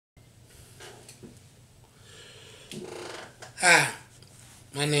Hi,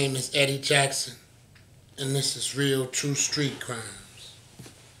 my name is Eddie Jackson, and this is Real True Street Crimes.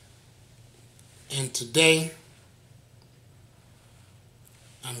 And today,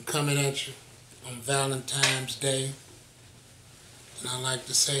 I'm coming at you on Valentine's Day, and I like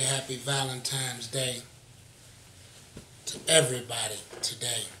to say Happy Valentine's Day to everybody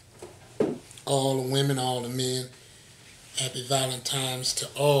today. All the women, all the men, Happy Valentine's to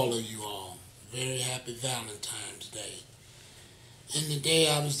all of you all. Very happy Valentine's Day. And today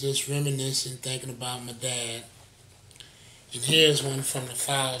I was just reminiscing, thinking about my dad. And here's one from the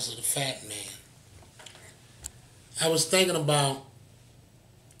files of the Fat Man. I was thinking about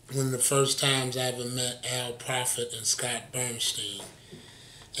one of the first times I ever met Al Prophet and Scott Bernstein.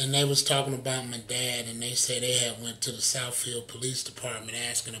 And they was talking about my dad, and they said they had went to the Southfield Police Department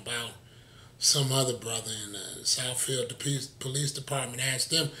asking about some other brother in the Southfield Police Department asked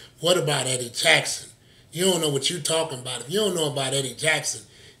them, what about Eddie Jackson? You don't know what you're talking about. If you don't know about Eddie Jackson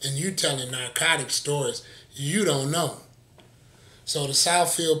and you telling narcotic stories, you don't know. So the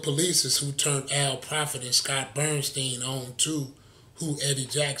Southfield Police is who turned Al Prophet and Scott Bernstein on to who Eddie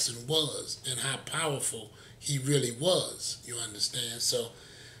Jackson was and how powerful he really was, you understand? So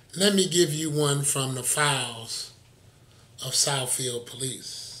let me give you one from the files of Southfield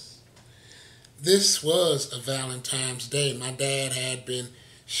Police. This was a Valentine's Day. My dad had been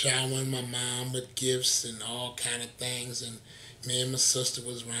showering my mom with gifts and all kind of things, and me and my sister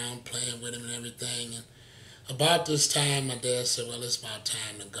was around playing with him and everything. And about this time, my dad said, well, it's about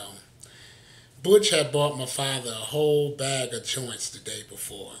time to go. Butch had bought my father a whole bag of joints the day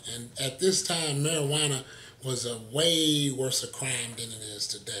before, and at this time, marijuana was a way worse a crime than it is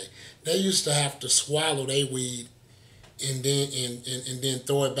today. They used to have to swallow their weed and then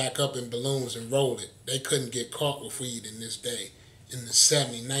throw it back up in balloons and roll it. They couldn't get caught with weed in this day. In the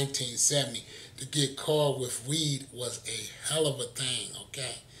 1970, to get caught with weed was a hell of a thing,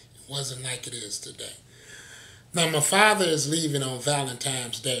 okay? It wasn't like it is today. Now, my father is leaving on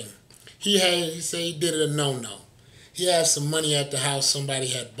Valentine's Day. He said he did it a no-no. He had some money at the house somebody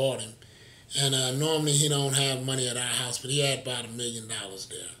had bought him. And normally he don't have money at our house, but he had about $1 million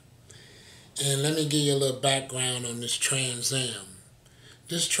there. And let me give you a little background on this Trans Am.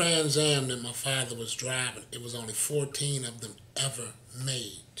 This Trans Am that my father was driving, it was only 14 of them ever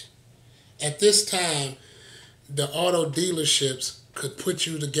made. At this time, the auto dealerships could put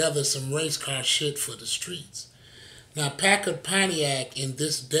you together some race car shit for the streets. Now, Packard Pontiac in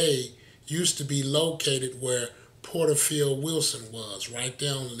this day used to be located where Porterfield Wilson was, right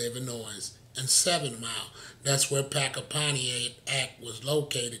there on Illinois and 7 Mile. That's where Packard Pontiac was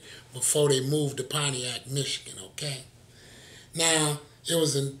located before they moved to Pontiac, Michigan, okay? Now, it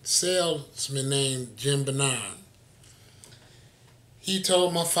was a salesman named Jim Bernard. He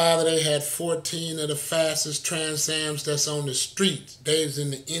told my father they had 14 of the fastest Trans Ams that's on the streets. They was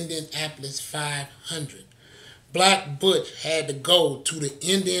in the Indianapolis 500. Black Butch had to go to the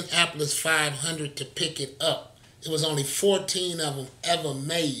Indianapolis 500 to pick it up. It was only 14 of them ever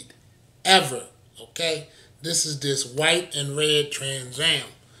made. Ever. Okay? This is this white and red Trans Am.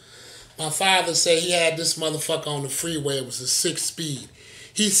 My father said he had this motherfucker on the freeway. It was a 6-speed.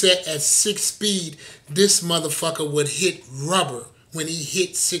 He said at 6 speed, this motherfucker would hit rubber when he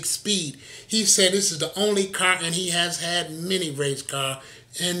hit 6 speed. He said this is the only car, and he has had many race car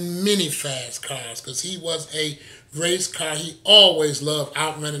and many fast cars because he was a race car. He always loved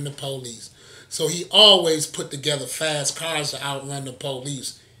outrunning the police. So he always put together fast cars to outrun the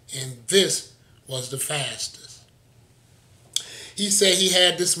police, and this was the fastest. He said he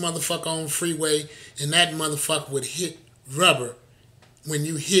had this motherfucker on freeway, and that motherfucker would hit rubber when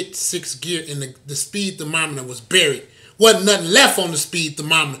you hit 6th gear, and the speed thermometer was buried. Wasn't nothing left on the speed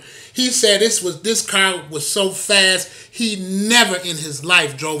thermometer. He said this car was so fast, he never in his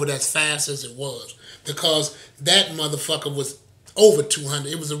life drove it as fast as it was because that motherfucker was over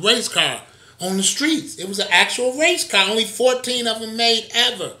 200. It was a race car on the streets. It was an actual race car. Only 14 of them made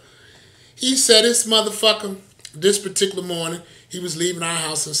ever. He said this motherfucker, this particular morning, he was leaving our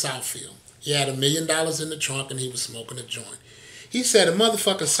house in Southfield. He had $1 million in the trunk and he was smoking a joint. He said the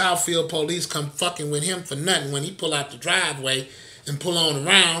motherfucking Southfield police come fucking with him for nothing when he pull out the driveway and pull on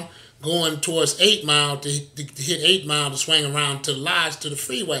around going towards 8 Mile to hit 8 Mile to swing around to the lodge to the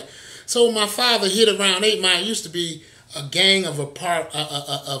freeway. So my father hit around 8 Mile. It used to be a gang of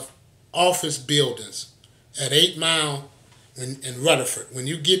of office buildings at 8 Mile in Rutherford. When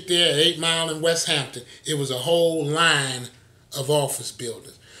you get there at 8 Mile in West Hampton, it was a whole line of office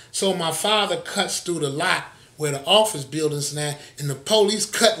buildings. So my father cuts through the lot where the office buildings now, and the police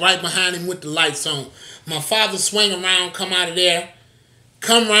cut right behind him with the lights on. My father swing around, come out of there,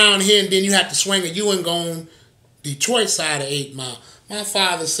 come around here, and then you have to swing, or you ain't going Detroit side of 8 Mile. My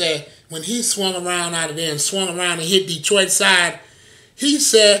father said when he swung around out of there and swung around and hit Detroit side, he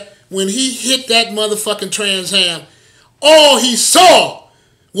said when he hit that motherfucking Trans Am, all he saw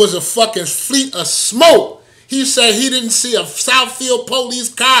was a fucking fleet of smoke. He said he didn't see a Southfield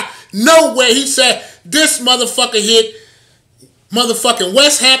police car nowhere. He said this motherfucker hit motherfucking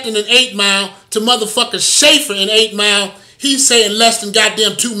West Hampton in 8 Mile to motherfucking Schaefer in 8 Mile. He said in less than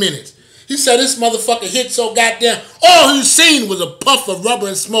goddamn 2 minutes. He said this motherfucker hit so goddamn, all he seen was a puff of rubber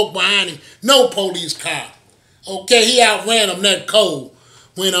and smoke behind him. No police car. Okay, he outran him that cold.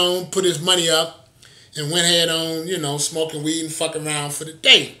 Went on, put his money up, and went ahead on, you know, smoking weed and fucking around for the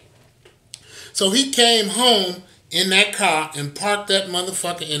day. So he came home in that car and parked that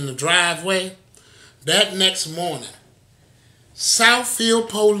motherfucker in the driveway. That next morning, Southfield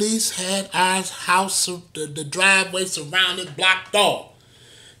police had our house, the driveway surrounded, blocked off.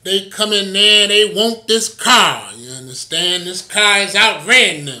 They come in there, they want this car. You understand? This car has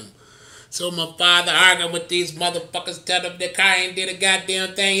outran them. So my father arguing with these motherfuckers, tell them the car ain't did a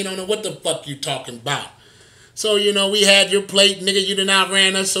goddamn thing. You don't know what the fuck you talking about. So, you know, we had your plate, nigga, you done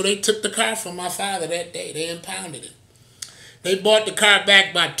outran us. So they took the car from my father that day. They impounded it. They bought the car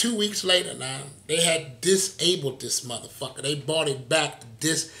back by 2 weeks later now. They had disabled this motherfucker. They bought it back.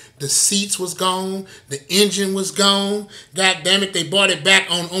 The seats was gone. The engine was gone. God damn it, they bought it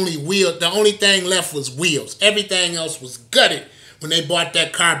back on only wheels. The only thing left was wheels. Everything else was gutted when they bought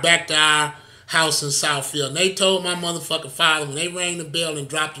that car back to our house in Southfield. And they told my motherfucking father, when they rang the bell and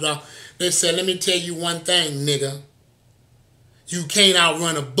dropped it off, they said, let me tell you one thing, nigga. You can't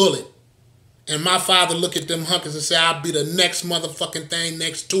outrun a bullet. And my father looked at them hunkers and said, I'll be the next motherfucking thing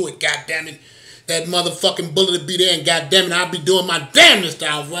next to it, goddammit. That motherfucking bullet will be there, and goddammit, I'll be doing my damnedest to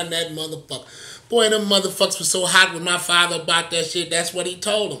outrun that motherfucker. Boy, them motherfuckers were so hot with my father about that shit, that's what he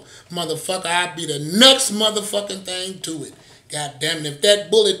told them. Motherfucker, I'll be the next motherfucking thing to it. Goddammit, if that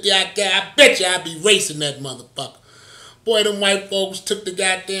bullet there, I bet you I'll be racing that motherfucker. Boy, them white folks took the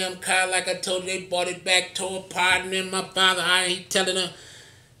goddamn car, like I told you, they bought it back, tore apart, and then my father, he telling them,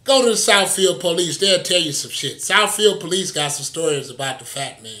 go to the Southfield police. They'll tell you some shit. Southfield police got some stories about the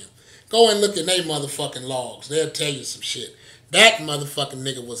fat man. Go and look in their motherfucking logs. They'll tell you some shit. That motherfucking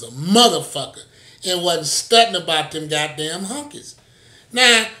nigga was a motherfucker and wasn't stunting about them goddamn hunkies.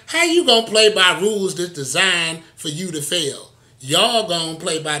 Now, how you gonna play by rules that's designed for you to fail? Y'all gonna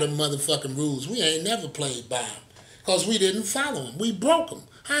play by them motherfucking rules. We ain't never played by them because we didn't follow them. We broke them.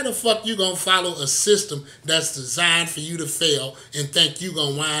 How the fuck you gonna follow a system that's designed for you to fail and think you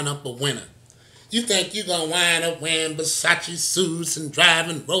gonna wind up a winner? You think you gonna wind up wearing Versace suits and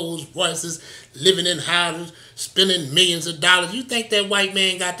driving Rolls Royces, living in houses, spending millions of dollars? You think that white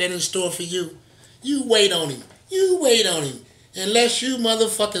man got that in store for you? You wait on him. You wait on him. Unless you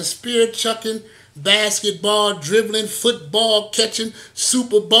motherfucking spirit chucking, basketball dribbling, football catching,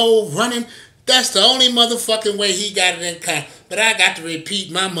 Super Bowl running, that's the only motherfucking way he got it in kind. But I got to repeat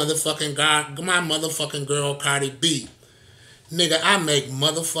my motherfucking girl Cardi B. Nigga, I make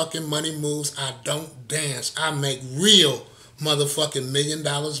motherfucking money moves. I don't dance. I make real motherfucking $1 million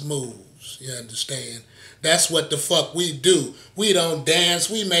moves. You understand? That's what the fuck we do. We don't dance.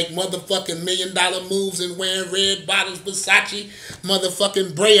 We make motherfucking $1 million moves and wearing red bottoms, Versace,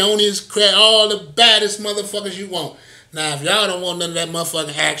 motherfucking Brayonis, all the baddest motherfuckers you want. Now, if y'all don't want none of that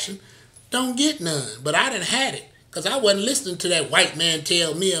motherfucking action, don't get none. But I done had it. Because I wasn't listening to that white man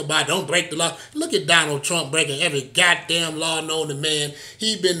tell me about don't break the law. Look at Donald Trump breaking every goddamn law known to man.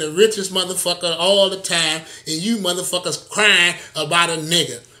 He been the richest motherfucker all the time, and you motherfuckers crying about a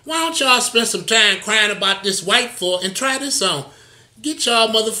nigga. Why don't y'all spend some time crying about this white folk and try this on? Get y'all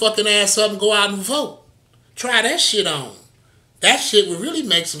motherfucking ass up and go out and vote. Try that shit on. That shit would really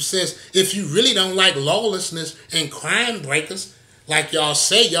make some sense if you really don't like lawlessness and crime breakers. Like y'all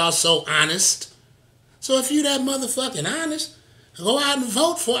say, y'all so honest. So if you that motherfucking honest, go out and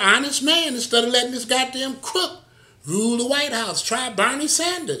vote for an honest man instead of letting this goddamn crook rule the White House. Try Bernie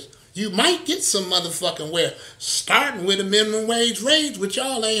Sanders. You might get some motherfucking where, starting with a minimum wage raise, which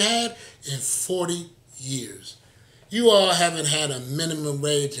y'all ain't had in 40 years. You all haven't had a minimum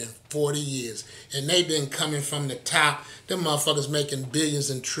wage in 40 years. And they been coming from the top. Them motherfuckers making billions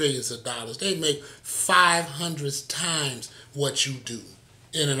and trillions of dollars. They make 500 times what you do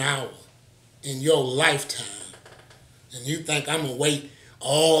in an hour. In your lifetime. And you think I'm going to wait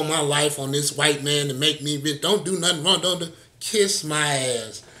all my life on this white man to make me rich? Don't do nothing wrong. Don't do. Kiss my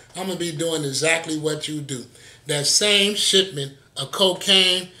ass. I'm going to be doing exactly what you do. That same shipment of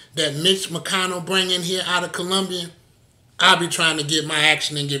cocaine that Mitch McConnell bring in here out of Colombia, I'll be trying to get my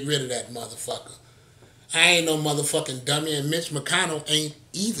action and get rid of that motherfucker. I ain't no motherfucking dummy, and Mitch McConnell ain't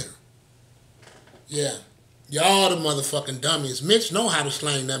either. Yeah. Y'all the motherfucking dummies. Mitch know how to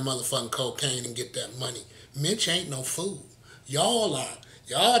slang that motherfucking cocaine and get that money. Mitch ain't no fool. Y'all are.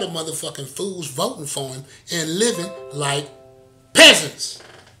 Y'all the motherfucking fools voting for him and living like peasants.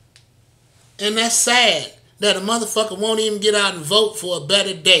 And that's sad that a motherfucker won't even get out and vote for a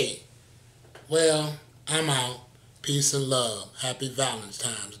better day. Well, I'm out. Peace and love. Happy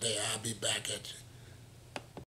Valentine's Day. I'll be back at you.